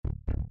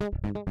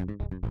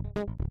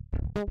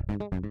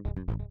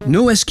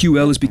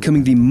NoSQL is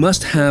becoming the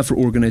must-have for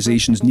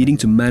organizations needing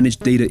to manage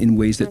data in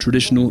ways that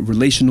traditional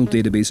relational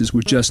databases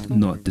were just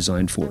not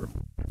designed for.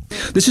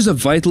 This is a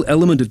vital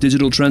element of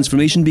digital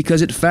transformation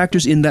because it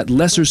factors in that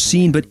lesser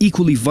seen but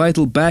equally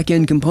vital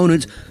back-end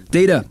component,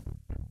 data.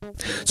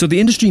 So the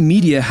industry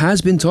media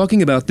has been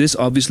talking about this,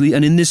 obviously,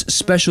 and in this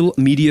special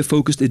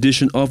media-focused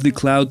edition of the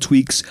Cloud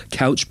Tweaks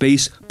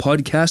Couchbase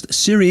podcast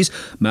series,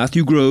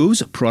 Matthew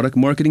Groves, product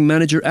marketing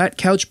manager at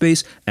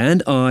Couchbase,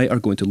 and I are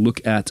going to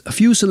look at a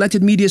few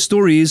selected media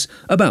stories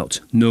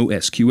about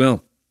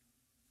NoSQL.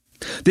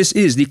 This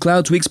is the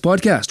Cloud Tweaks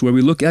podcast, where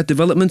we look at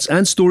developments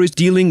and stories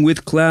dealing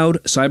with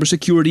cloud,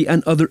 cybersecurity,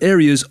 and other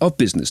areas of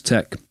business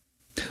tech.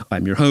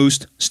 I'm your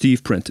host,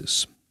 Steve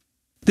Prentice.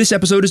 This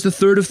episode is the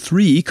third of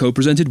three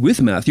co-presented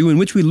with Matthew, in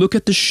which we look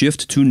at the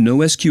shift to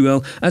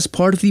NoSQL as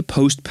part of the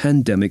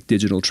post-pandemic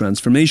digital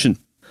transformation.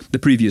 The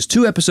previous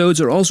two episodes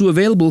are also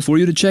available for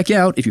you to check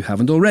out if you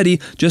haven't already.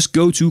 Just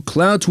go to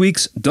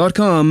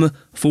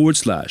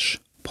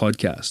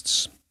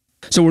cloudtweaks.com/podcasts.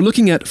 So we're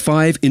looking at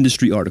 5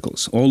 industry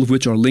articles, all of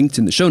which are linked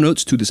in the show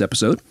notes to this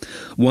episode.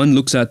 One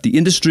looks at the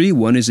industry,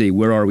 one is a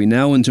where are we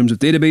now in terms of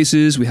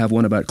databases, we have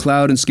one about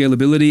cloud and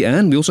scalability,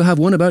 and we also have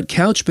one about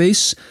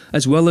Couchbase,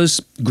 as well as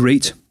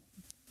great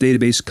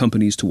database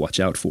companies to watch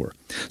out for.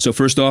 So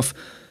first off,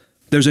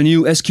 there's a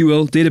new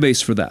SQL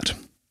database for that.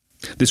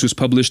 This was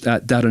published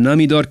at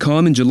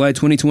datanami.com in July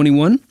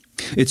 2021.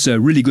 It's a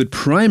really good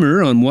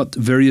primer on what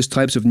various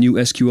types of new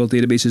SQL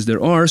databases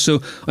there are.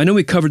 So I know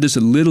we covered this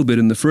a little bit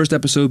in the first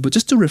episode, but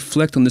just to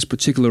reflect on this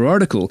particular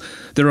article,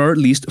 there are at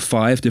least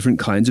 5 different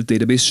kinds of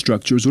database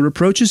structures or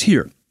approaches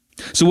here.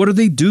 So what do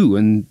they do?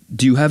 And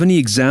do you have any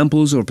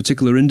examples or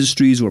particular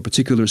industries or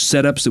particular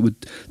setups that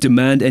would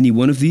demand any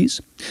one of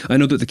these? I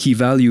know that the key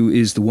value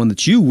is the one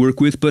that you work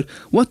with, but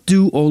what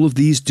do all of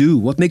these do?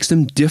 What makes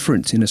them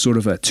different in a sort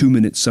of a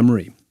 2-minute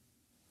summary?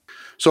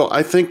 So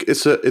I think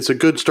it's a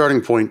good starting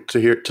point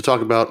to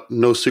talk about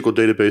NoSQL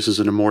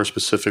databases in a more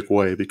specific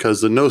way,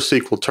 because the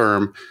NoSQL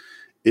term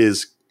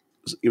is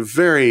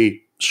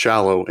very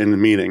shallow in the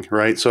meaning,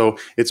 right? So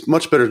it's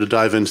much better to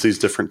dive into these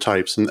different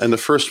types. And the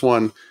first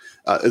one,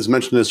 as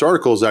mentioned in this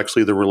article, is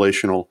actually the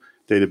relational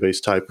database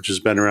type, which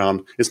has been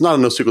around. It's not a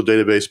NoSQL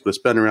database, but it's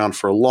been around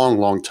for a long,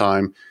 long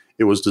time.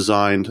 It was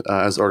designed,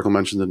 as the article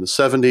mentioned, in the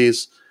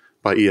 70s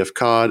by E.F.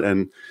 Codd,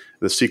 and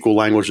the SQL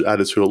language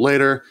added to it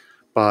later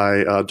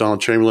by Donald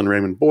Chamberlain and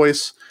Raymond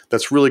Boyce.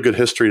 That's really good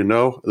history to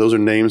know. Those are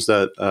names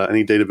that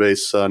any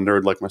database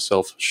nerd like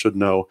myself should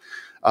know.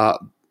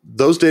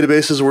 Those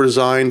databases were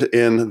designed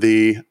in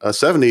the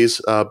 70s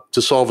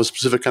to solve a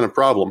specific kind of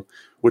problem,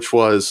 which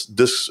was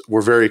disks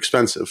were very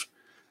expensive.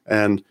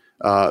 And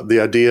the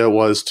idea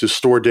was to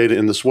store data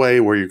in this way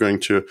where you're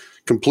going to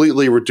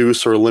completely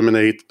reduce or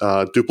eliminate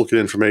duplicate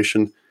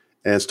information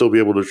and still be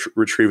able to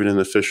retrieve it in an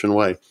efficient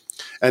way.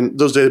 And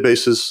those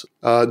databases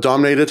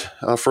dominated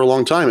for a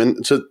long time.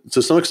 And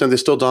to some extent, they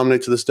still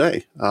dominate to this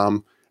day.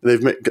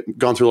 They've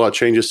gone through a lot of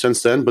changes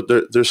since then, but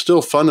they're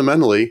still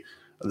fundamentally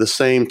the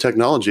same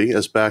technology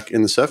as back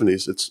in the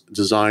 70s. It's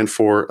designed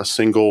for a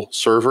single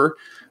server,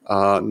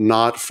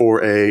 not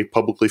for a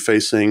publicly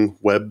facing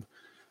web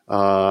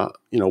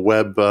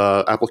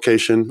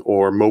application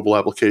or mobile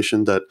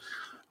application that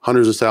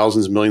hundreds of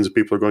thousands, millions of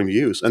people are going to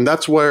use. And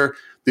that's where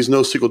these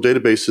NoSQL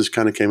databases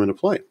kind of came into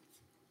play.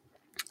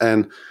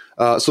 And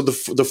so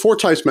the 4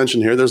 types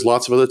mentioned here, there's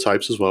lots of other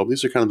types as well.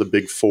 These are kind of the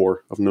big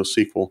 4 of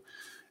NoSQL.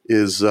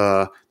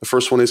 The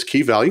first one is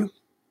key value.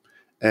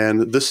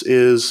 And this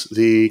is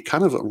the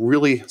kind of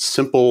really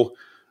simple,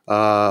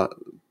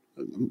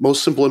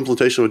 most simple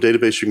implementation of a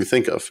database you can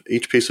think of.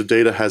 Each piece of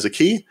data has a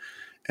key,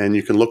 and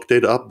you can look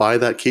data up by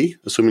that key,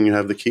 assuming you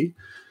have the key,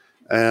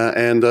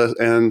 and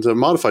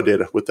modify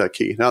data with that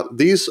key. Now,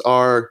 these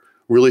are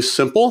really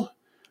simple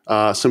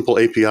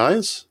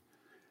APIs,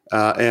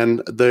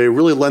 and they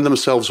really lend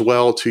themselves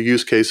well to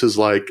use cases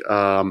like,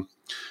 I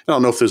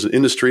don't know if there's an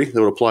industry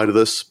that would apply to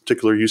this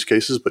particular use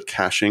cases, but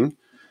caching,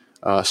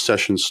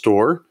 session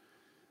store,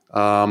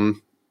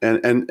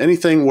 and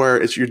anything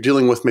where you're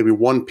dealing with maybe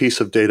one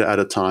piece of data at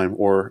a time,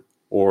 or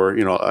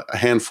a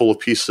handful of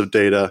pieces of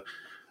data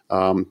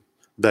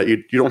that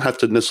you don't have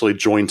to necessarily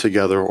join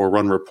together or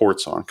run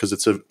reports on, because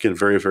it's a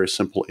very, very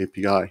simple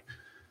API.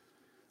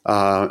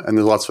 And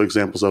there's lots of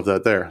examples of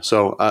that there.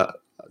 So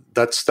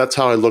that's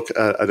how I look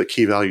at a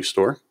key value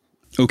store.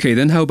 Okay,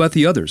 then how about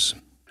the others?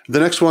 The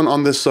next one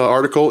on this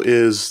article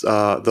is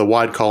the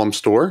wide column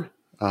store.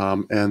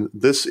 And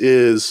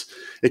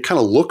it kind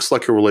of looks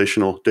like a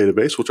relational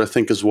database, which I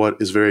think is what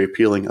is very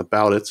appealing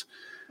about it,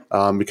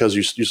 because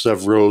you just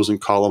have rows and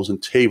columns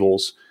and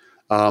tables.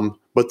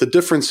 But the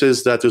difference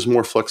is that there's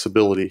more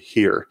flexibility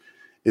here,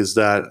 is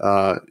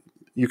that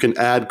you can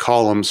add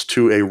columns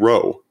to a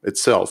row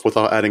itself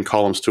without adding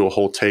columns to a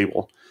whole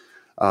table.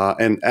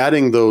 And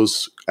adding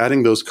those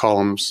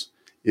columns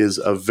is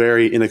a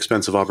very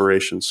inexpensive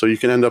operation. So you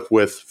can end up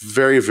with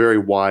very, very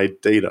wide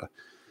data.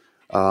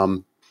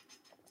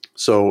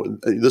 So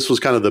this was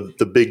kind of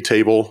the big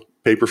table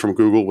paper from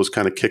Google was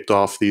kind of kicked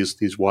off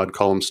these wide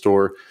column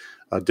store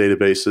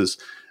databases.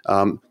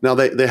 Now,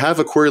 they have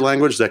a query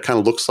language that kind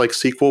of looks like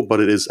SQL, but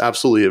it is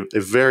absolutely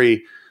a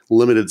very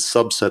limited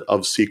subset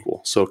of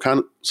SQL. So kind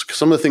of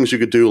some of the things you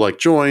could do, like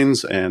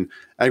joins and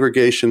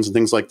aggregations and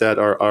things like that,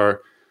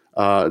 are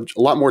a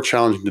lot more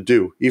challenging to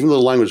do. Even though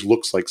the language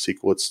looks like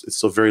SQL,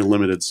 it's a very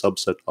limited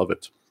subset of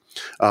it.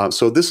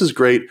 So this is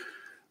great,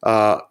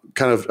 kind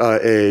of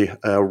a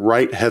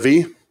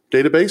write-heavy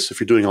database if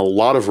you're doing a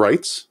lot of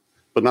writes,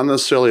 but not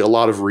necessarily a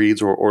lot of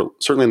reads, or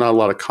certainly not a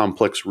lot of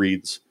complex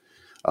reads.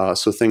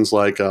 So things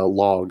like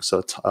logs,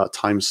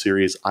 time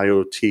series,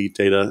 IoT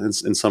data,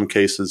 in some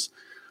cases,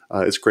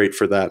 it's great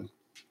for that.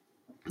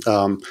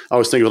 I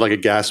was thinking of like a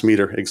gas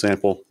meter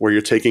example where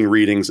you're taking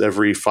readings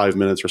every 5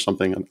 minutes or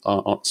something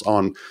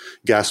on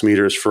gas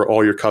meters for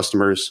all your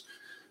customers.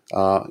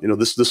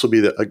 This will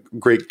be a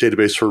great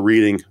database for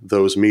reading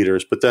those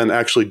meters, but then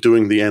actually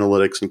doing the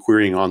analytics and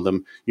querying on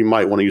them, you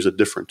might want to use a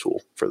different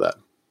tool for that.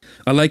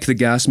 I like the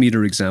gas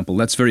meter example.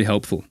 That's very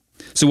helpful.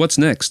 So what's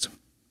next?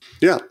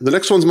 Yeah, the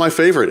next one's my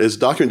favorite, is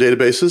document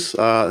databases.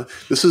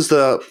 This is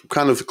the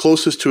kind of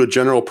closest to a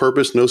general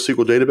purpose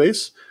NoSQL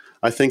database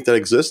I think that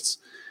exists.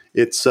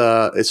 It's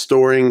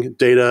storing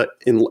data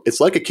it's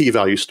like a key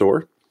value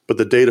store, but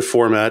the data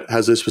format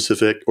has a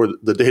specific, or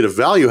the data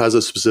value has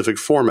a specific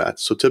format.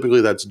 So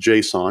typically that's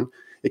JSON.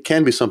 It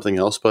can be something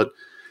else, but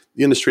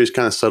the industry has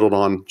kind of settled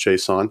on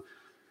JSON.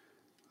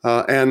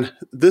 And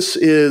this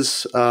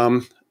is,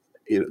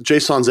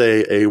 JSON's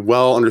a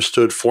well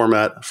understood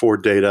format for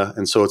data.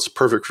 And so it's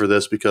perfect for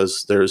this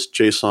because there's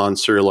JSON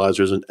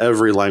serializers in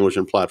every language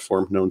and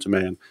platform known to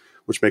man,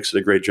 which makes it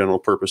a great general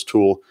purpose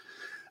tool.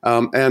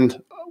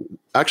 And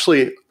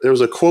actually, there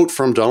was a quote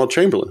from Donald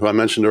Chamberlain, who I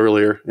mentioned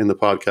earlier in the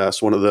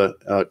podcast, one of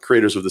the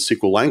creators of the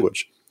SQL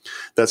language,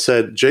 that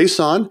said,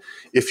 JSON,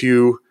 if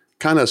you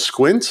kind of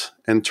squint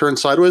and turn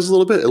sideways a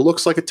little bit, it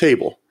looks like a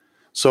table.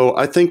 So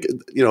I think,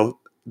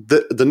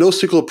 the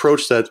NoSQL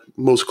approach that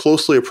most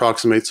closely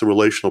approximates the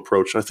relational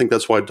approach, I think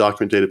that's why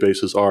document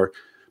databases are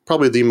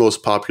probably the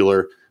most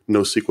popular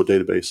NoSQL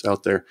database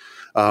out there.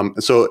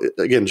 And so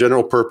again,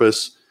 general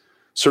purpose.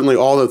 Certainly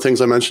all the things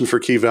I mentioned for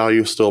key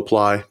value still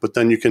apply, but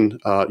then you can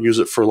use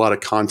it for a lot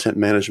of content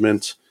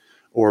management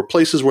or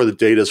places where the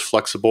data is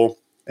flexible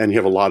and you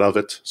have a lot of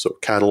it. So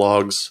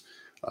catalogs,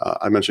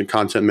 I mentioned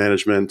content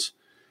management,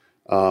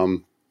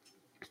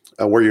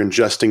 where you're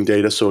ingesting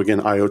data. So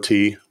again,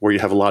 IoT, where you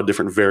have a lot of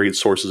different varied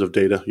sources of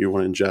data you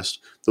want to ingest.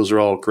 Those are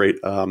all great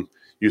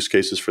use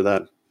cases for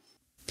that.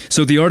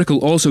 So the article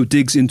also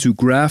digs into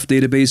graph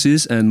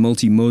databases and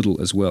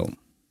multimodal as well.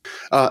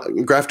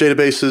 Graph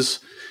databases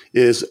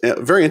is a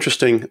very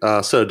interesting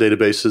set of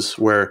databases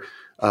where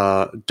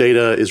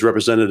data is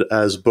represented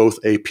as both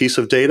a piece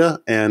of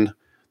data and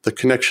the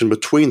connection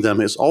between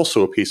them is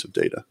also a piece of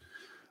data.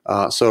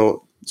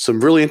 So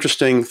some really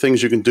interesting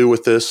things you can do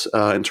with this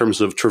in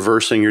terms of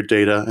traversing your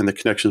data and the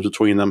connections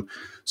between them.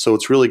 So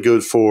it's really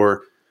good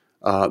for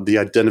the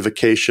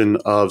identification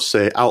of,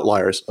 say,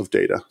 outliers of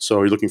data. So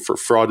you're looking for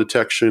fraud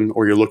detection,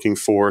 or you're looking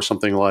for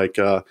something like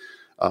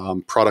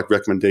product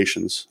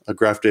recommendations. A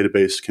graph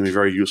database can be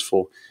very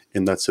useful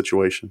in that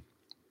situation.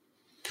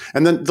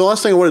 And then the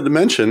last thing I wanted to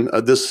mention,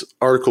 this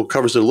article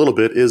covers it a little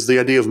bit, is the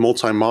idea of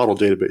multi-model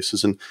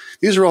databases. And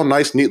these are all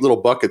nice, neat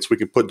little buckets we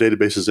can put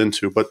databases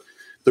into. But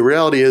the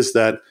reality is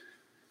that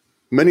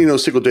many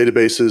NoSQL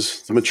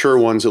databases, the mature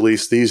ones at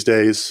least these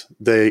days,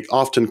 they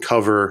often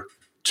cover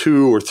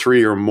 2 or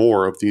 3 or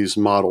more of these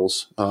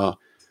models,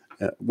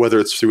 whether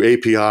it's through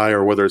API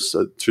or whether it's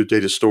through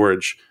data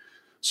storage.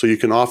 So you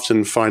can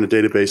often find a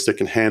database that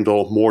can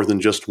handle more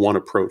than just one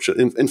approach.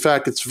 In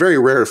fact, it's very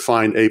rare to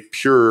find a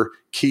pure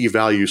key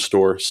value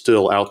store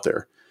still out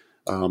there.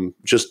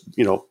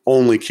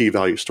 Only key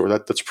value store.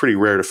 That's pretty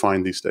rare to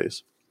find these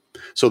days.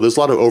 So there's a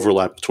lot of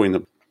overlap between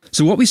them.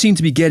 So what we seem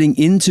to be getting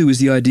into is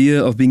the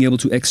idea of being able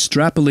to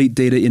extrapolate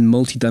data in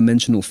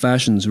multidimensional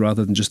fashions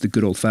rather than just the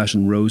good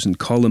old-fashioned rows and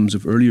columns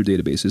of earlier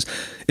databases.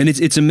 And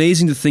it's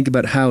amazing to think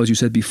about how, as you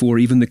said before,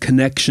 even the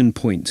connection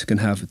point can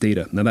have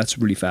data. Now that's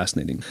really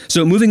fascinating.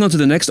 So moving on to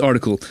the next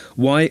article,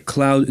 Why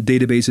Cloud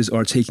Databases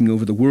Are Taking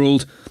Over the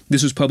World.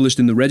 This was published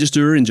in the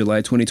Register in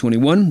July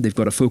 2021. They've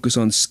got a focus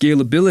on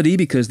scalability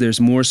because there's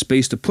more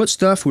space to put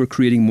stuff. We're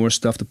creating more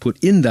stuff to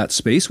put in that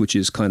space, which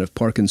is kind of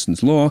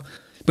Parkinson's law.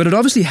 But it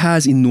obviously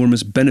has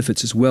enormous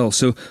benefits as well.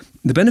 So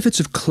the benefits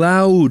of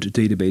cloud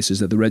databases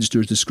that the Register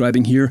is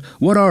describing here,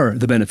 what are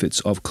the benefits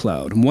of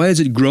cloud? And why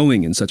is it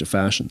growing in such a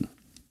fashion?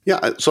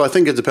 Yeah, so I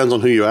think it depends on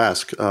who you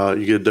ask.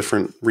 You get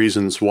different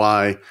reasons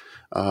why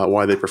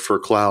they prefer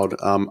cloud.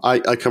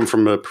 I come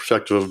from a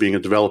perspective of being a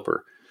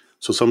developer.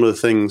 So some of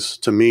the things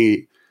to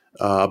me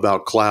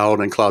about cloud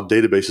and cloud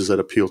databases that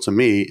appeal to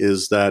me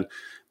is that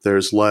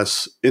there's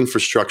less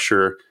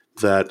infrastructure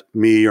that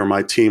me or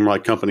my team, my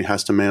company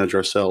has to manage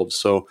ourselves.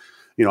 So,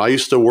 I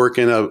used to work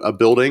in a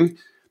building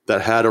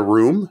that had a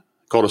room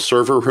called a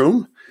server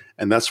room,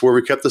 and that's where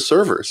we kept the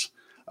servers.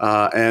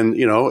 And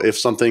if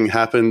something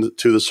happened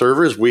to the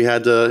servers, we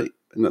had to,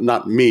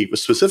 not me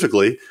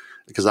specifically,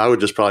 because I would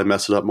just probably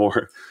mess it up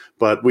more,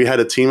 But we had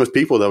a team of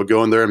people that would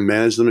go in there and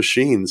manage the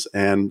machines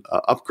and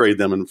upgrade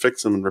them and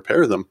fix them and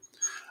repair them.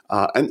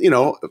 And,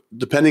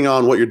 depending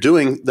on what you're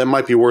doing, that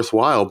might be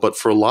worthwhile. But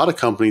for a lot of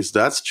companies,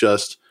 that's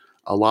just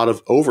a lot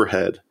of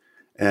overhead.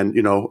 And,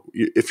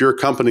 if you're a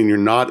company and you're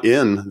not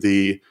in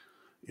the,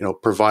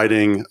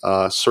 providing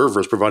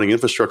servers, providing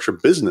infrastructure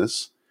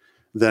business,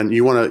 then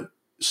you want to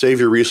save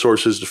your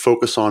resources to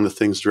focus on the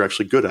things you're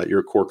actually good at,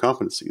 your core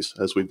competencies,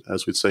 as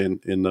we'd say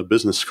in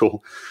business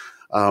school.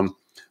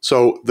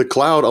 So the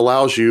cloud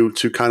allows you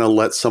to kind of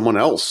let someone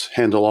else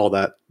handle all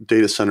that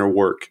data center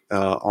work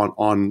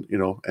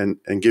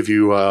and give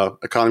you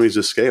economies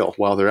of scale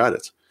while they're at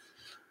it.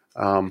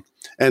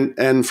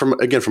 And from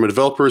a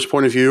developer's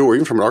point of view, or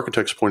even from an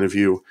architect's point of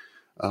view,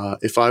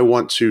 if I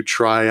want to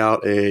try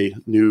out a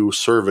new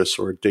service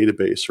or a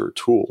database or a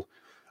tool,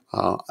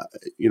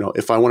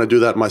 if I want to do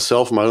that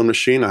myself on my own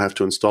machine, I have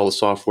to install the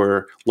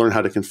software, learn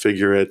how to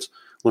configure it,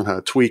 learn how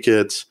to tweak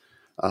it,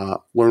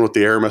 learn what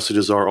the error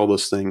messages are, all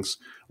those things.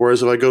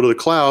 Whereas if I go to the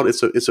cloud,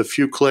 it's a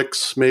few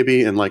clicks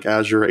maybe in like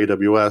Azure,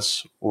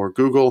 AWS, or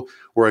Google,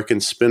 where I can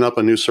spin up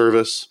a new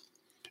service,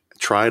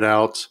 try it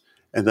out,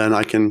 and then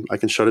I can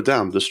shut it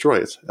down,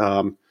 destroy it.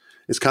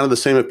 It's kind of the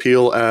same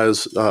appeal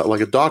as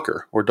like a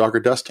Docker or Docker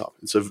desktop.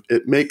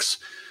 It makes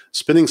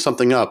spinning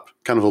something up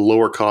kind of a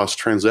lower cost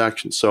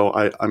transaction. So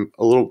I'm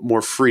a little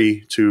more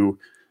free to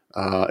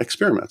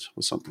experiment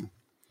with something.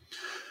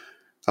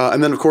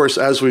 And then, of course,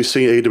 as we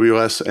see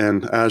AWS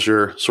and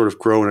Azure sort of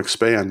grow and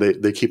expand,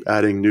 they keep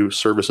adding new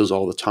services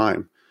all the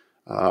time,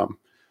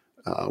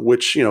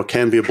 which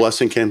can be a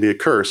blessing, can be a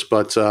curse.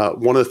 But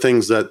one of the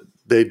things that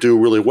they do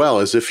really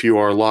well is if you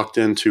are locked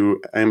into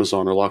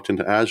Amazon or locked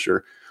into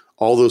Azure,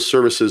 all those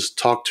services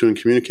talk to and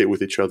communicate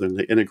with each other, and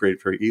they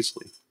integrate very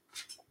easily.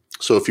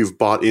 So if you've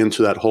bought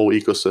into that whole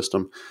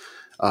ecosystem,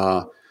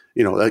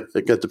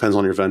 that depends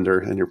on your vendor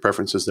and your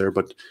preferences there.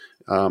 But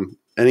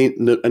any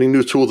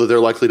new tool that they're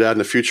likely to add in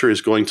the future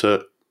is going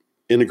to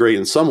integrate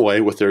in some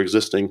way with their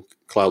existing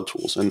cloud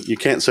tools. And you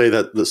can't say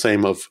that the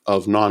same of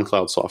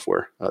non-cloud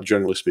software,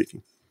 generally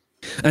speaking.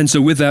 And so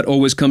with that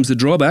always comes the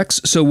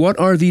drawbacks. So what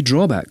are the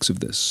drawbacks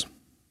of this?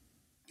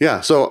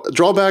 Yeah, so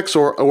drawbacks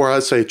or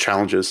I'd say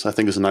challenges, I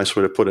think is a nice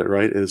way to put it,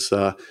 right? Is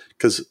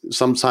because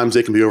sometimes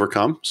they can be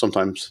overcome.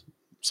 Sometimes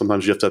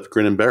you have to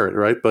grin and bear it,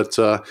 right? But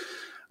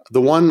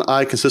the one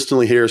I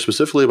consistently hear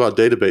specifically about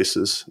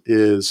databases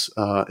is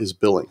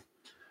billing.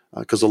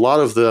 Because a lot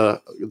of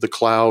the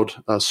cloud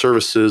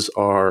services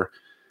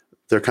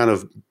they're kind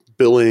of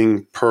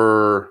billing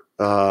per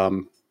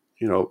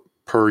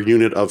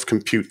unit of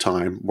compute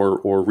time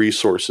or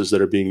resources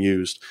that are being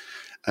used,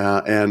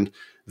 and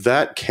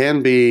that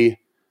can be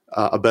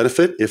a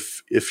benefit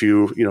if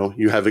you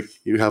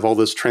have all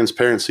this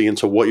transparency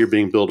into what you're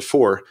being billed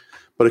for,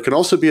 but it can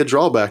also be a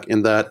drawback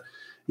in that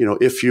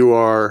if you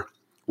are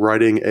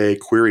writing a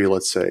query,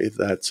 let's say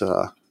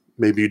that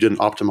maybe you didn't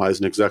optimize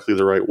in exactly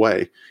the right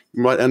way,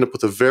 you might end up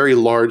with a very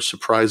large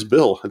surprise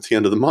bill at the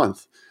end of the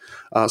month.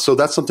 So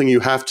that's something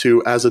you have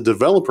to, as a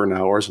developer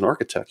now or as an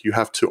architect, you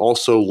have to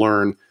also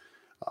learn.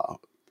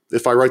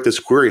 If I write this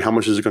query, how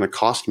much is it going to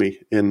cost me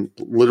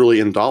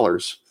literally in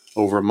dollars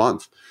over a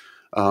month?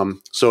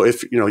 So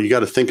if you got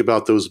to think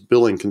about those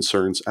billing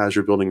concerns as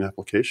you're building an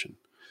application.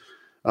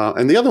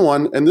 And the other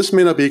one, and this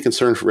may not be a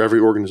concern for every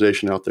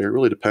organization out there, it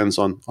really depends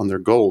on their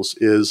goals,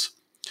 is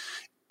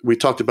we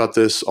talked about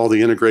this, all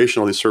the integration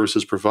all these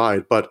services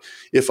provide. But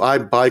if I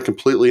buy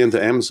completely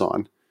into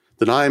Amazon,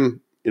 then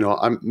I'm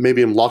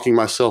locking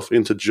myself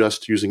into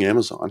just using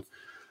Amazon.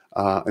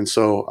 And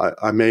so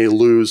I may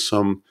lose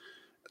some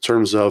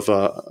terms of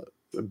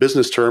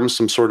business terms,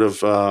 some sort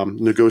of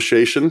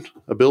negotiation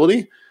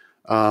ability.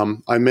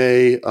 I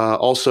may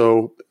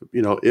also,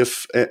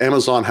 if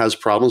Amazon has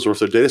problems or if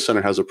their data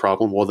center has a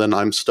problem, well, then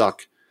I'm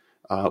stuck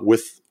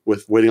with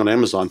waiting on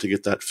Amazon to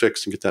get that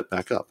fixed and get that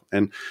back up.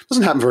 And it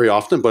doesn't happen very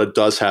often, but it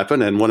does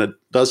happen. And when it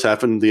does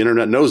happen, the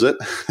internet knows it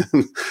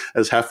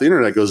as half the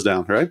internet goes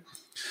down, right?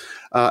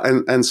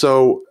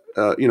 So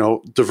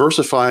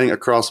diversifying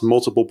across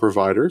multiple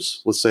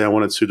providers, let's say I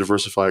wanted to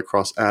diversify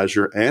across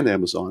Azure and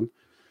Amazon,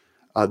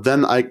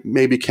 then I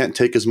maybe can't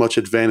take as much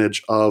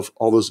advantage of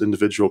all those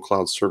individual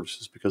cloud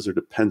services because they're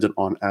dependent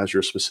on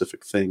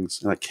Azure-specific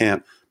things, and I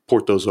can't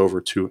port those over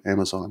to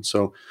Amazon.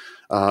 So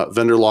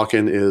vendor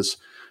lock-in is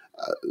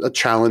a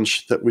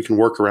challenge that we can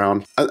work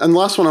around. And the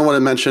last one I want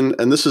to mention,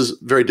 and this is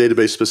very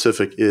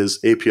database-specific, is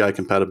API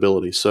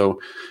compatibility. So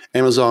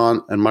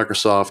Amazon and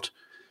Microsoft,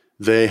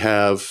 they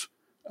have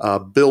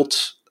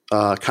built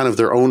kind of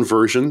their own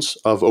versions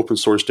of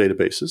open-source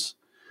databases.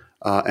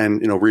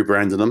 And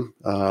rebranded them,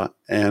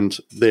 and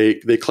they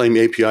claim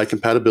API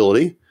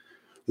compatibility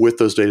with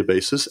those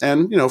databases.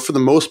 And for the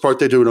most part,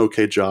 they do an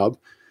okay job.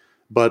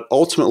 But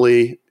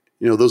ultimately,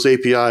 those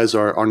APIs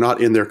are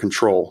not in their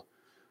control,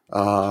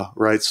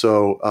 right?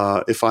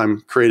 So if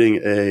I'm creating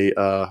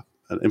an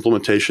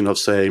implementation of,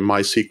 say,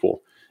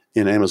 MySQL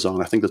in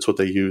Amazon, I think that's what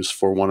they use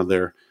for one of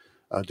their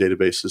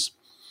databases,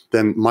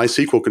 then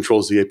MySQL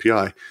controls the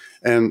API.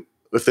 And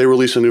if they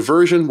release a new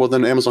version, well,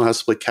 then Amazon has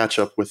to play catch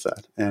up with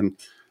that. And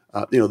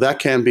that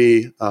can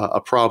be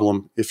a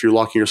problem if you're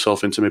locking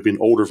yourself into maybe an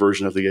older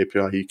version of the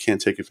API. You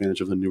can't take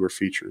advantage of the newer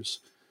features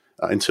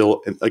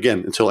until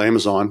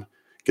Amazon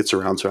gets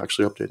around to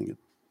actually updating it.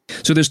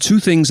 So there's two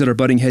things that are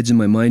butting heads in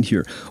my mind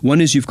here. One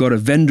is you've got a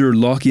vendor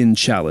lock-in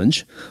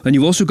challenge, and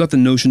you've also got the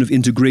notion of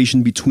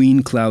integration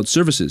between cloud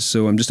services.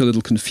 So I'm just a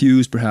little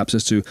confused perhaps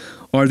as to,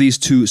 are these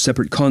two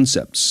separate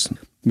concepts?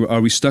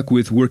 Are we stuck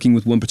with working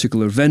with one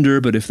particular vendor,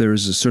 but if there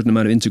is a certain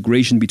amount of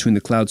integration between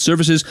the cloud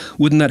services,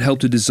 wouldn't that help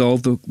to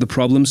dissolve the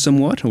problem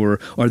somewhat? Or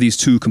are these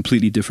two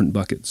completely different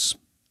buckets?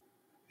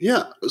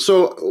 Yeah.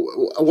 So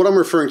what I'm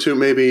referring to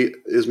maybe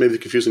the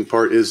confusing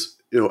part is,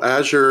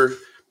 Azure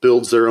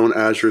builds their own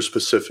Azure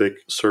specific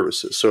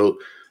services. So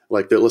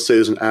let's say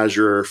there's an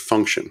Azure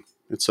function.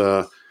 It's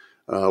what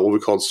we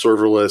call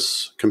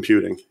serverless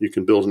computing. You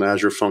can build an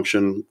Azure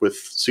function with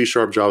C#,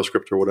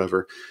 JavaScript, or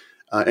whatever.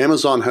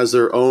 Amazon has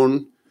their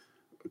own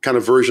kind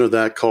of version of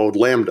that called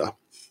Lambda.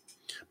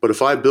 But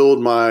if I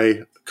build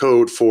my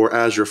code for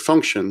Azure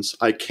functions,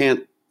 I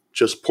can't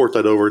just port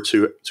that over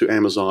to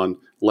Amazon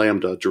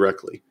Lambda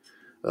directly.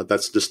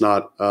 That's just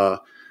not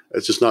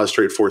it's just not a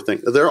straightforward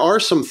thing. There are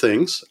some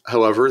things,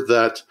 however,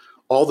 that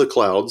all the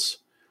clouds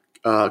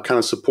kind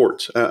of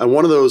support. And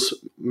one of those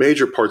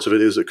major parts of it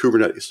is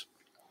Kubernetes.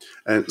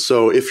 And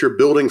so if you're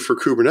building for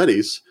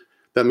Kubernetes,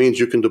 that means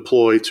you can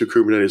deploy to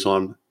Kubernetes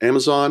on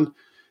Amazon,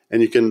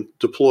 and you can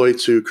deploy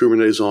to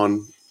Kubernetes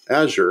on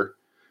Azure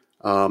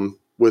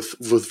with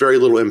very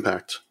little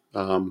impact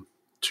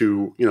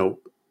to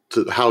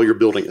how you're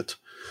building it.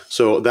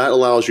 So that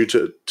allows you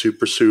to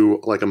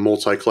pursue like a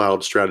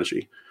multi-cloud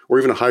strategy, or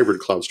even a hybrid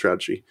cloud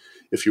strategy.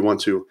 If you want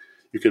to,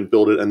 you can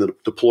build it and then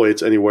deploy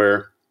it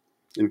anywhere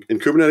in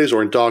Kubernetes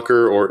or in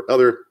Docker or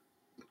other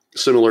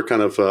similar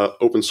kind of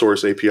open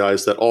source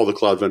APIs that all the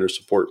cloud vendors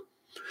support.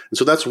 And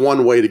so that's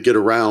one way to get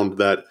around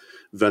that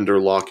vendor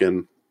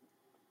lock-in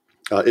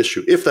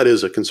issue, if that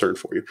is a concern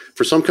for you.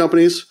 For some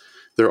companies,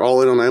 they're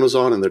all in on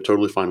Amazon and they're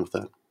totally fine with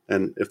that.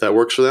 And if that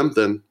works for them,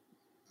 then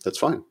that's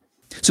fine.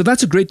 So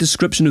that's a great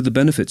description of the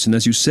benefits and,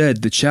 as you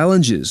said, the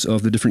challenges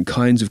of the different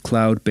kinds of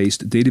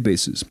cloud-based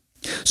databases.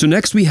 So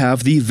next we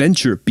have the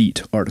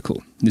VentureBeat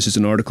article. This is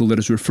an article that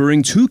is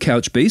referring to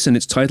Couchbase, and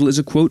its title is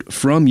a quote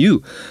from you.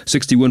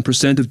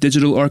 61% of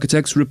digital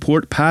architects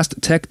report past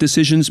tech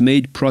decisions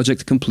made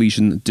project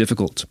completion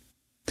difficult.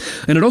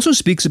 And it also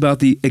speaks about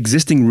the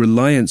existing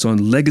reliance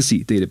on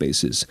legacy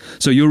databases.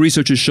 So your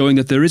research is showing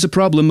that there is a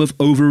problem of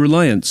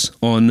over-reliance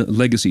on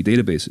legacy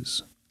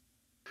databases.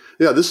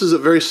 Yeah, this is a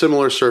very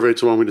similar survey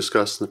to one we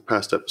discussed in the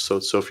past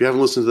episode. So if you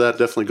haven't listened to that,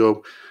 definitely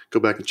go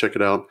back and check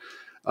it out.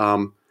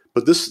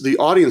 But the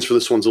audience for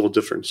this one's a little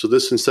different. So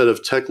this, instead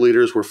of tech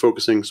leaders, we're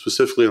focusing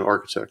specifically on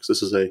architects.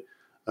 This is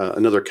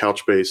another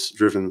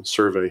Couchbase-driven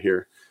survey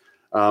here.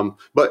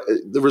 But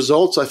the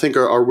results, I think,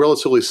 are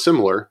relatively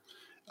similar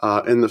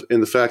in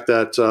the fact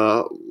that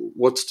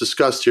what's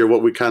discussed here,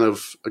 what we kind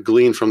of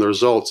glean from the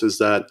results, is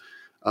that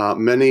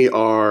many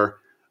are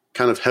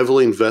kind of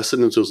heavily invested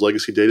into those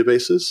legacy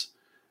databases.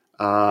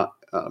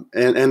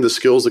 And the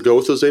skills that go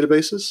with those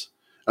databases.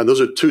 And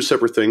those are two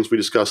separate things we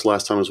discussed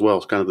last time as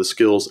well, kind of the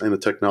skills and the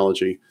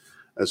technology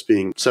as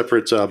being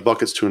separate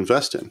buckets to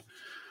invest in.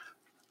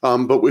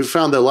 But we've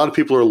found that a lot of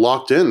people are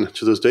locked in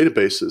to those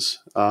databases.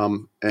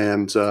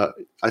 And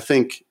I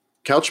think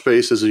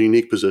Couchbase is a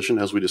unique position,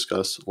 as we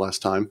discussed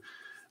last time,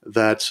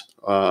 that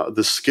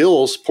the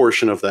skills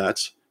portion of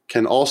that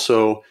can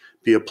also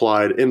be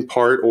applied in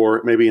part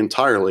or maybe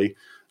entirely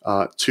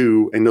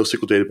to a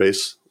NoSQL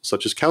database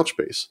such as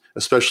Couchbase,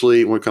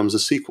 especially when it comes to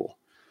SQL.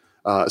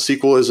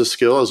 SQL is a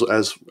skill,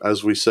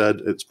 as we said,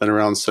 it's been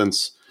around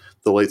since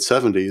the late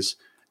 70s.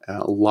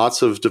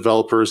 Lots of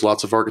developers,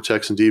 lots of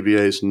architects and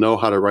DBAs know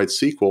how to write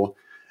SQL,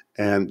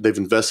 and they've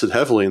invested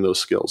heavily in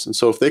those skills. And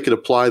so if they could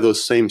apply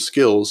those same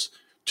skills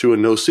to a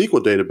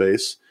NoSQL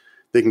database,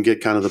 they can get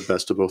kind of the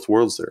best of both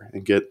worlds there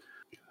and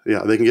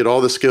they can get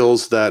all the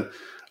skills that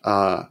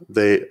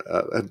they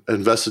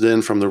invested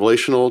in from the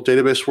relational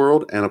database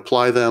world and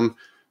apply them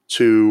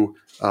to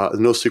the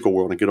NoSQL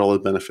world and get all the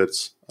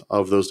benefits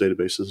of those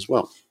databases as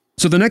well.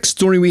 So the next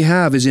story we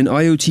have is in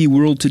IoT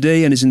World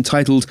Today and is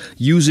entitled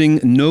Using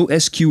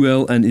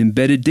NoSQL and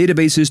Embedded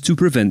Databases to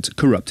Prevent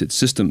Corrupted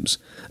Systems.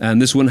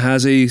 And this one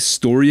has a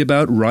story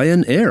about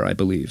Ryanair, I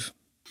believe.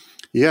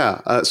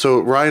 Yeah,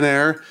 so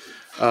Ryanair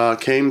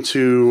came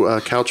to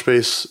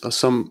Couchbase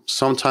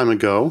some time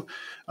ago,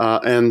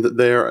 and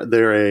they're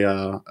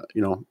a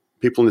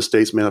people in the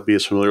States may not be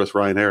as familiar with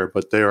Ryanair,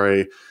 but they are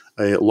a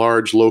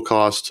large,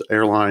 low-cost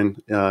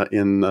airline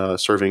in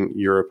serving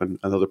Europe and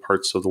other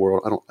parts of the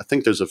world. I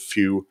think there's a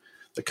few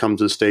that come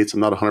to the States. I'm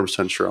not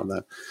 100% sure on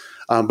that.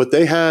 But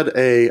they had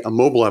a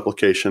mobile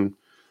application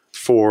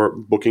for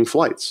booking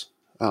flights.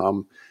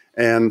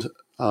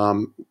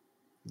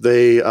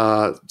 They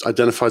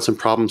identified some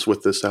problems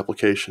with this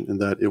application in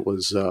that it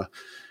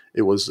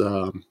was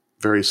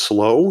very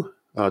slow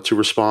to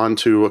respond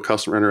to a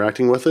customer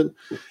interacting with it.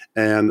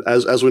 And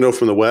as we know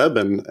from the web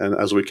and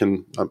as we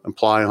can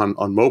imply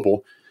on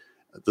mobile,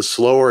 the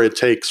slower it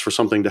takes for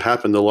something to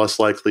happen, the less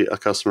likely a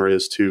customer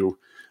is to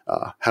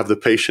have the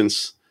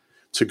patience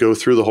to go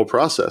through the whole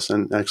process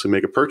and actually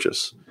make a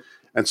purchase.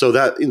 And so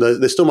that,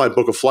 they still might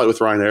book a flight with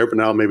Ryanair, but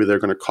now maybe they're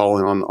going to call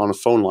in on a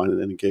phone line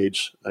and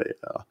engage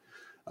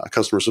a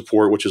customer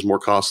support, which is more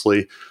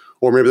costly.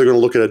 Or maybe they're going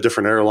to look at a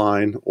different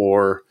airline,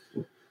 or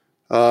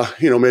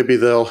maybe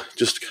they'll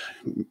just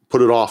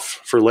put it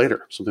off for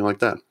later, something like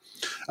that.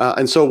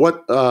 And so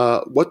what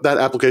that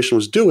application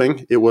was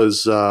doing, it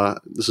was,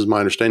 this is my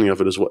understanding of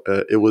it,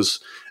 it was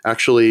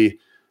actually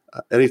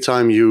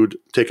anytime you'd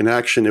take an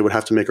action, it would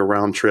have to make a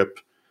round trip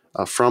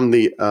from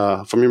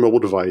your mobile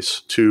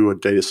device to a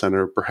data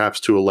center, perhaps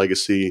to a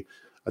legacy,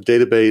 a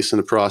database in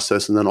the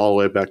process, and then all the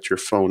way back to your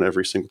phone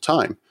every single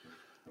time.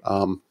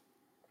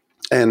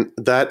 And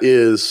that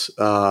is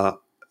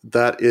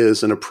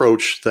an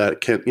approach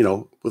that can,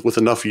 with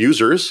enough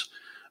users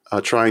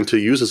trying to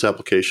use this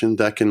application,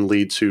 that can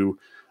lead to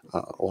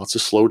lots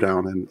of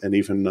slowdown and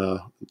even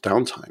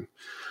downtime.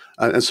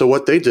 And so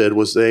what they did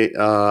was they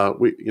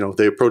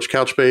approached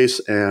Couchbase,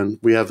 and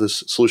we have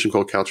this solution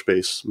called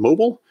Couchbase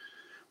Mobile,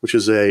 which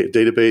is a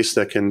database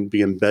that can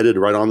be embedded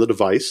right on the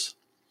device.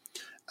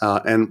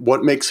 And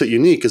what makes it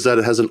unique is that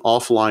it has an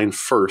offline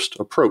first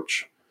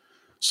approach.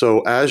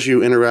 So as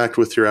you interact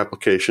with your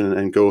application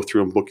and go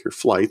through and book your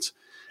flights,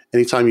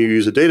 anytime you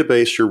use a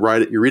database, you're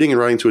reading and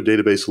writing to a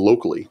database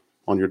locally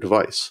on your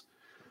device.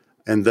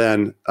 And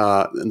then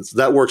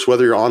that works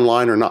whether you're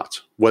online or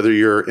not, whether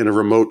you're in a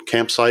remote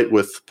campsite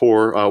with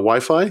poor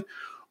Wi-Fi,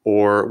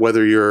 or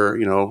whether you're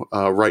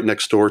right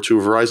next door to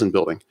a Verizon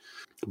building.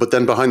 But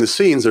then behind the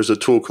scenes, there's a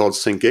tool called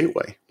Sync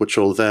Gateway, which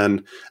will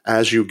then,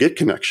 as you get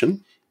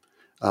connection,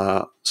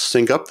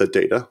 sync up the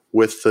data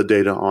with the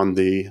data on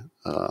the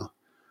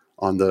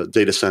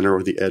data center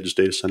or the edge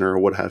data center or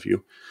what have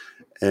you.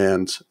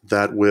 And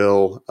that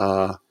will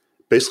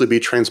basically be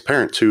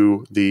transparent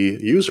to the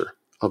user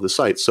of the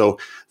site. So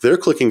they're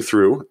clicking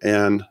through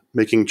and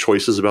making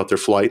choices about their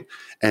flight,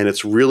 and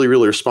it's really,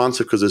 really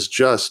responsive because it's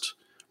just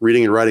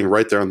reading and writing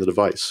right there on the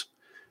device.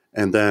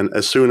 And then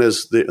as soon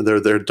as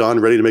they're done,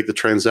 ready to make the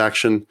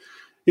transaction,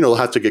 they'll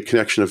have to get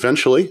connection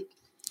eventually,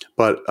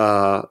 but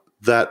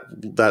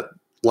that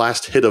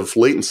last hit of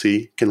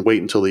latency can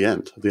wait until the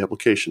end of the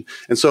application.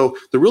 And so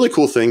the really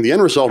cool thing, the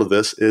end result of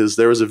this is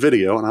there is a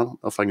video, and I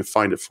don't know if I can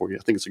find it for you.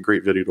 I think it's a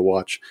great video to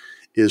watch,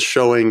 is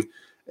showing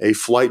a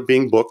flight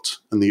being booked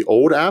in the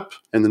old app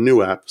and the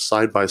new app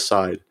side by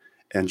side,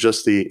 and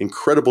just the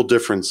incredible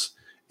difference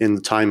in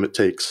the time it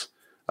takes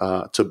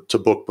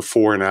to book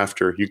before and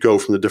after you go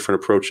from the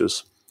different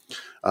approaches.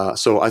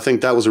 So I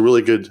think that was a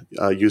really good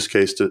use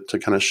case to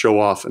kind of show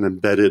off an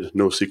embedded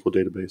NoSQL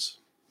database.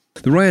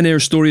 The Ryanair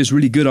story is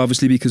really good,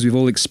 obviously, because we've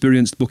all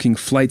experienced booking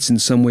flights in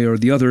some way or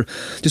the other.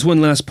 Just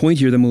one last point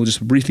here, then we'll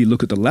just briefly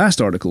look at the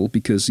last article,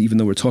 because even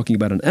though we're talking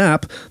about an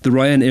app, the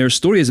Ryanair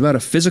story is about a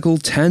physical,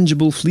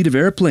 tangible fleet of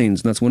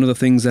airplanes, and that's one of the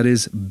things that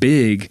is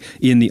big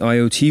in the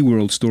IoT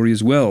world story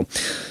as well.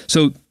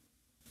 So,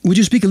 would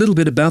you speak a little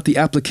bit about the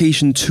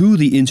application to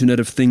the Internet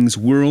of Things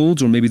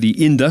world, or maybe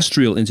the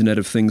industrial Internet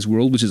of Things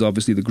world, which is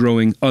obviously the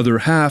growing other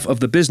half of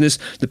the business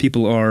that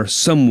people are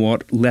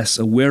somewhat less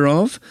aware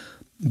of?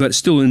 But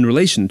still in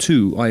relation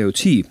to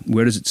IoT,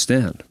 where does it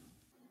stand?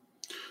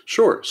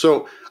 Sure.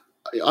 So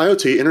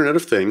IoT, Internet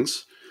of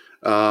Things,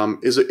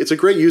 it's a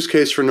great use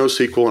case for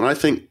NoSQL, and I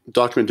think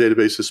document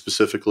databases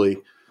specifically,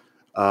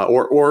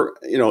 or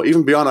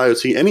even beyond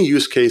IoT, any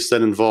use case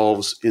that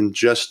involves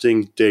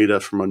ingesting data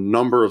from a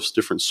number of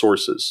different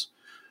sources,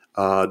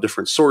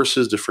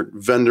 different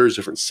vendors,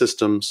 different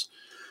systems,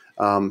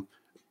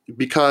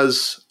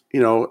 because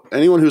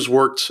anyone who's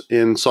worked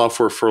in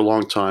software for a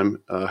long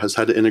time has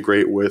had to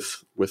integrate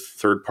with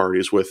third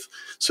parties, with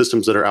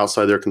systems that are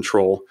outside their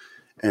control,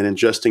 and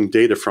ingesting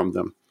data from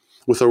them.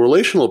 With a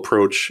relational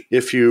approach,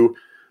 if you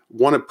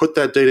want to put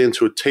that data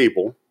into a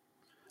table,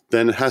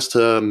 then it has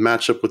to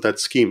match up with that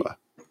schema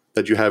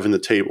that you have in the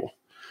table.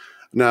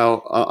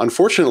 Now,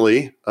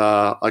 unfortunately,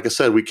 like I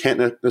said, we can't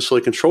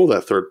necessarily control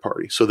that third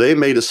party. So they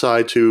may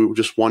decide to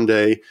just one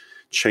day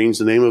change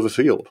the name of a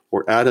field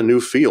or add a new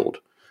field.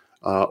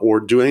 Or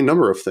do any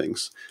number of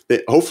things.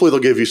 Hopefully they'll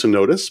give you some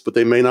notice, but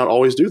they may not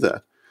always do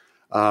that.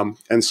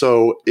 And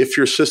so if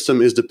your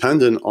system is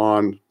dependent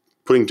on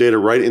putting data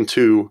right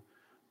into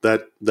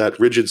that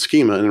rigid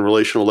schema in a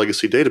relational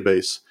legacy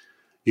database,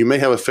 you may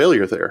have a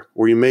failure there,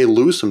 or you may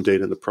lose some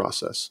data in the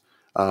process.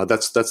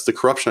 That's the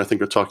corruption I think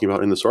they're talking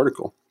about in this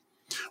article.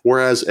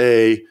 Whereas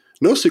a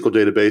NoSQL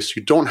database,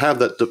 you don't have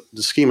the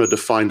schema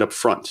defined up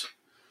front.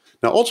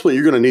 Now, ultimately,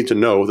 you're going to need to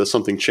know that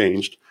something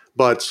changed,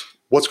 but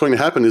what's going to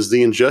happen is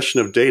the ingestion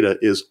of data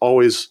is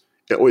always,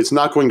 it's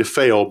not going to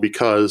fail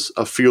because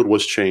a field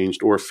was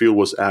changed or a field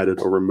was added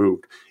or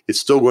removed.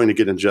 It's still going to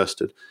get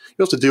ingested.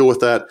 You have to deal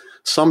with that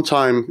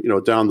sometime,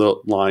 down the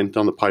line,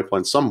 down the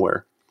pipeline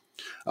somewhere.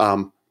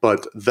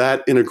 But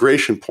that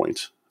integration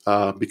point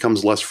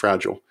becomes less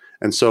fragile.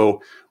 And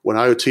so when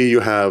IoT,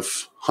 you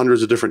have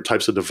hundreds of different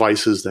types of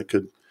devices that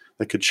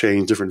could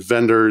change, different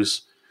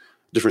vendors,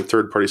 different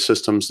third-party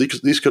systems.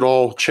 These could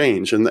all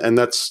change, and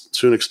that's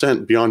to an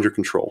extent beyond your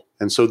control.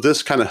 And so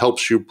this kind of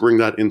helps you bring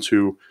that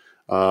into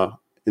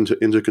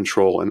into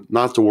control, and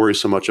not to worry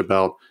so much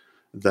about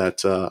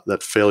that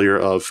failure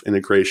of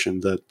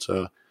integration,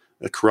 that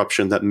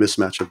corruption, that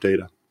mismatch of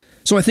data.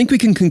 So I think we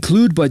can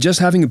conclude by just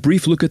having a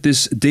brief look at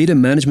this Data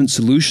Management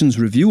Solutions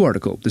Review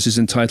article. This is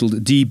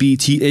entitled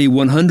DBTA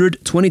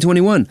 100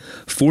 2021,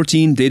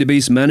 14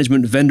 database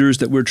management vendors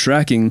that we're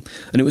tracking,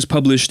 and it was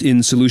published in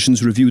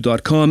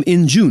solutionsreview.com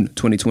in June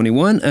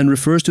 2021 and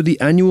refers to the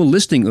annual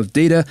listing of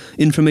data,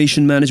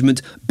 information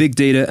management, big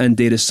data, and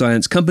data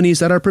science companies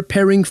that are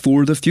preparing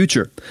for the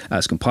future,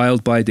 as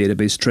compiled by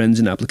Database Trends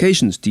and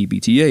Applications,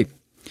 DBTA.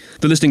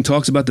 The listing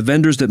talks about the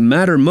vendors that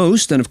matter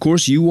most, and of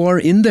course you are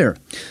in there.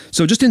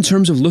 So just in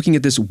terms of looking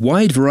at this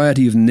wide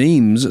variety of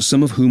names,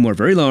 some of whom are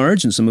very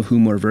large and some of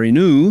whom are very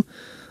new,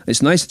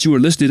 it's nice that you are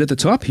listed at the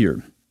top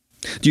here.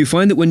 Do you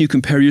find that when you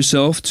compare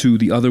yourself to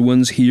the other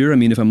ones here, I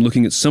mean, if I'm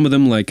looking at some of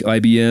them like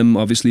IBM,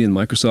 obviously, and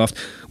Microsoft,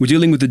 we're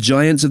dealing with the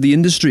giants of the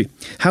industry.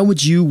 How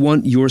would you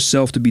want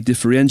yourself to be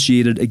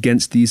differentiated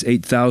against these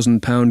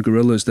 8,000-pound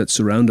gorillas that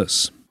surround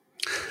us?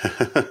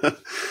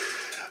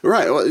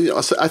 Right.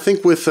 Well, I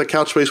think with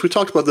Couchbase, we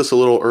talked about this a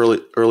little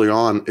early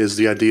on, is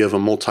the idea of a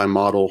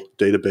multi-model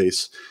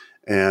database.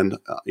 And,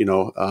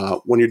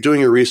 when you're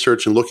doing your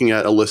research and looking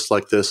at a list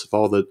like this of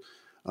all the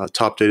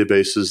top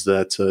databases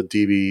that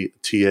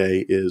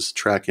DBTA is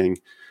tracking,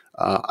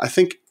 I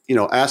think,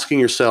 asking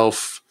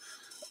yourself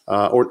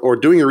or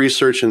doing your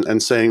research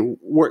and saying,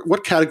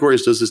 what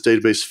categories does this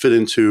database fit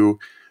into?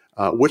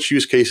 Which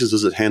use cases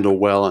does it handle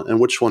well, and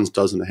which ones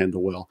doesn't it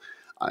handle well?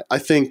 I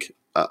think,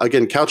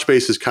 again,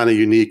 Couchbase is kind of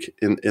unique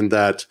in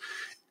that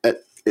at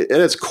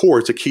its core,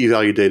 it's a key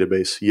value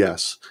database,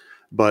 yes,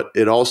 but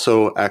it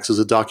also acts as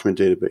a document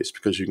database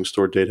because you can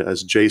store data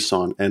as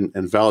JSON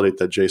and validate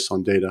that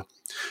JSON data.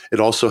 It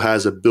also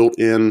has a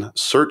built-in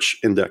search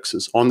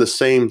indexes on the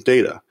same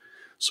data,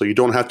 so you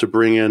don't have to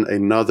bring in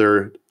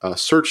another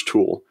search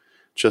tool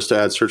just to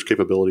add search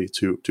capability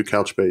to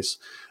Couchbase.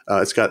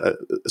 It's got a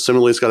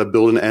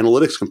built-in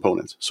analytics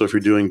component, so if you're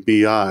doing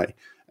BI,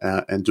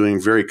 and doing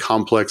very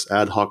complex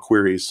ad hoc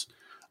queries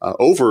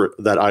over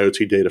that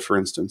IoT data, for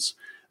instance,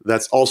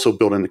 that's also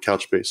built into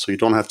Couchbase. So you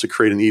don't have to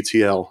create an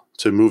ETL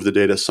to move the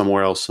data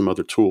somewhere else, some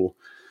other tool.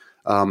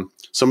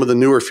 Some of the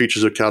newer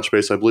features of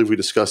Couchbase, I believe we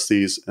discussed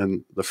these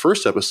in the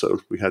first episode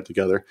we had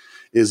together,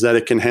 is that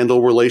it can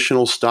handle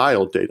relational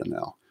style data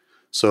now.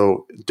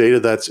 So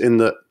data that's in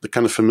the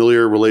kind of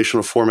familiar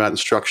relational format and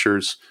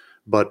structures,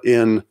 but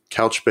in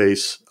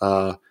Couchbase,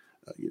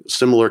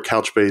 similar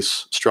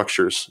Couchbase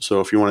structures. So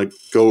if you want to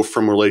go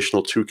from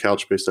relational to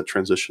Couchbase, that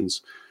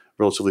transition's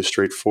relatively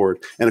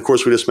straightforward. And of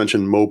course, we just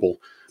mentioned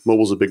mobile.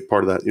 Mobile's a big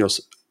part of that.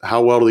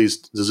 How well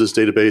does this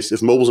database,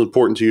 if mobile's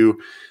important to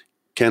you,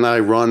 can I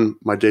run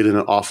my data in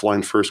an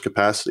offline first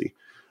capacity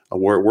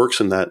where it works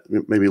in that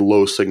maybe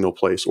low signal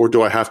place, or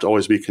do I have to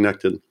always be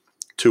connected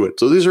to it?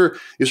 So these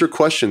are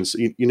questions.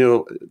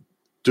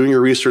 Doing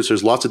your research,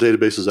 there's lots of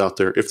databases out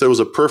there. If there was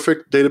a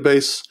perfect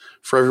database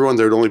for everyone,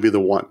 there would only be the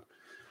one.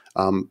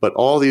 But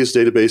all these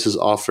databases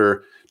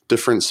offer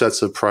different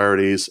sets of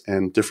priorities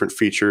and different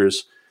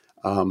features.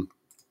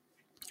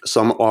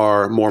 Some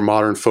are more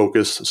modern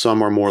focused,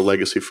 some are more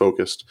legacy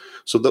focused.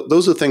 So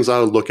those are the things I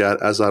would look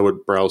at as I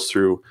would browse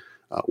through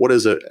what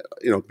is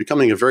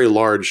becoming a very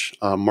large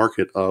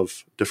market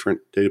of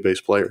different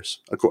database players.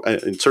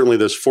 And certainly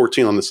there's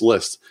 14 on this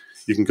list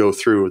you can go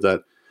through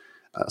that.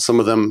 Some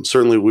of them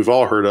certainly we've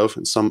all heard of,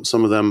 and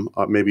some of them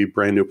may be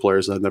brand new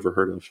players that I've never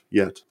heard of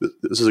yet.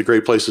 This is a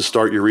great place to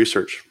start your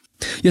research.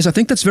 Yes, I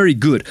think that's very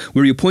good.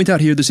 Where you point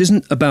out here, this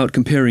isn't about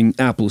comparing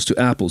apples to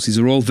apples. These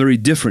are all very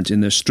different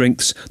in their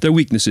strengths, their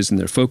weaknesses, and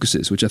their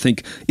focuses, which I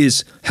think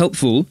is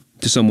helpful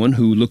to someone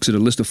who looks at a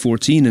list of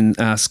 14 and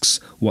asks,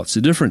 what's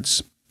the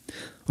difference?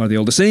 Are they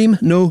all the same?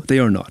 No, they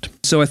are not.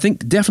 So I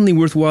think definitely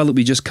worthwhile that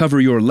we just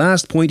cover your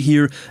last point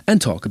here and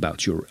talk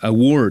about your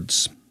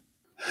awards.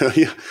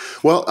 Yeah.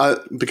 Well,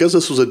 because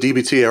this was a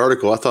DBTA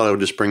article, I thought I would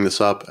just bring this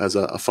up as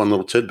a fun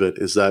little tidbit,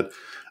 is that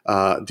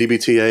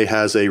DBTA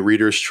has a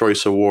Reader's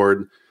Choice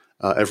Award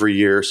every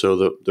year. So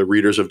the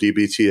readers of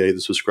DBTA,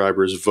 the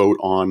subscribers, vote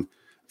on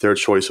their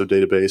choice of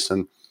database.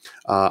 And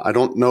I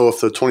don't know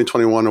if the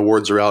 2021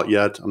 awards are out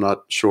yet. I'm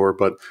not sure.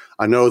 But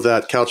I know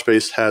that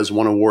Couchbase has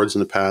won awards in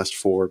the past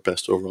for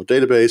Best Overall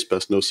Database,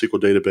 Best NoSQL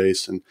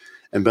Database, and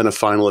been a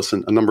finalist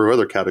in a number of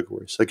other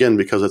categories. Again,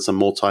 because it's a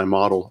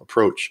multi-model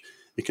approach,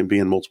 it can be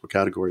in multiple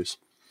categories.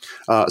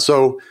 That's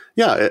an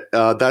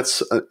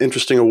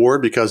interesting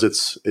award because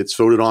it's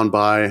voted on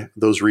by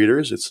those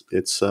readers.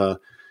 You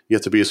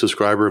have to be a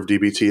subscriber of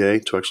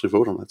DBTA to actually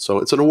vote on it. So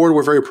it's an award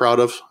we're very proud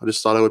of. I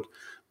just thought I would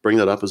bring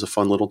that up as a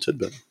fun little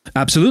tidbit.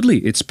 Absolutely.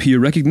 It's peer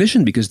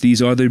recognition because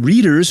these are the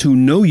readers who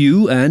know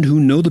you and who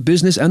know the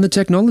business and the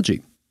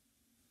technology.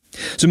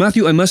 So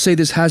Matthew, I must say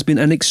this has been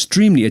an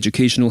extremely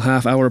educational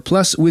half hour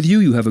plus with you.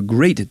 You have a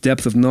great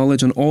depth of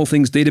knowledge on all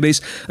things database,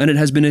 and it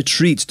has been a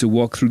treat to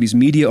walk through these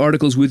media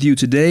articles with you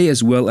today,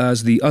 as well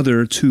as the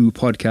other 2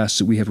 podcasts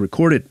that we have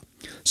recorded.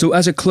 So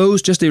as a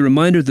close, just a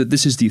reminder that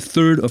this is the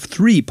third of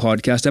 3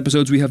 podcast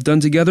episodes we have done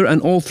together,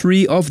 and all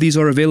 3 of these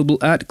are available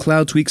at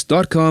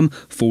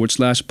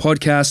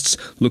cloudtweaks.com/podcasts.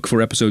 Look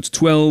for episodes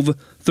 12,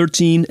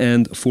 13,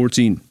 and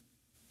 14.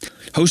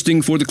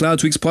 Hosting for the Cloud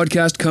Tweaks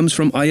podcast comes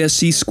from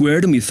ISC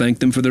Squared, and we thank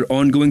them for their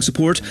ongoing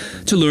support.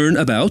 To learn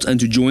about and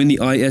to join the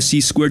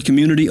ISC Squared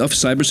community of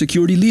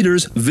cybersecurity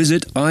leaders,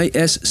 visit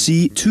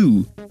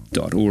isc2.org.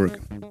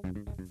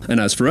 And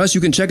as for us,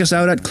 you can check us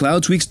out at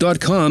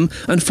cloudtweaks.com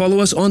and follow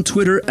us on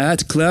Twitter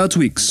at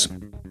cloudtweaks.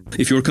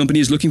 If your company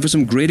is looking for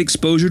some great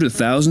exposure to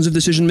thousands of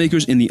decision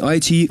makers in the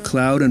IT,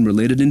 cloud, and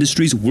related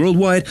industries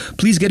worldwide,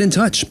 please get in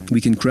touch.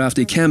 We can craft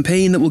a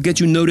campaign that will get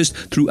you noticed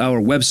through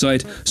our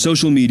website,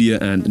 social media,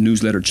 and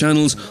newsletter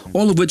channels,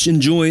 all of which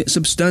enjoy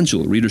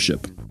substantial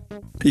readership.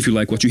 If you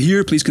like what you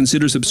hear, please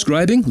consider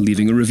subscribing,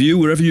 leaving a review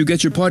wherever you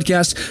get your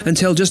podcasts, and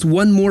tell just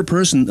one more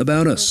person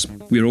about us.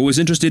 We are always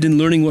interested in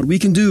learning what we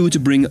can do to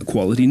bring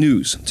quality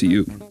news to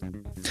you.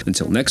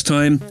 Until next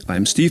time,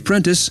 I'm Steve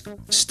Prentice.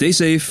 Stay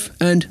safe,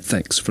 and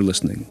thanks for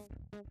listening.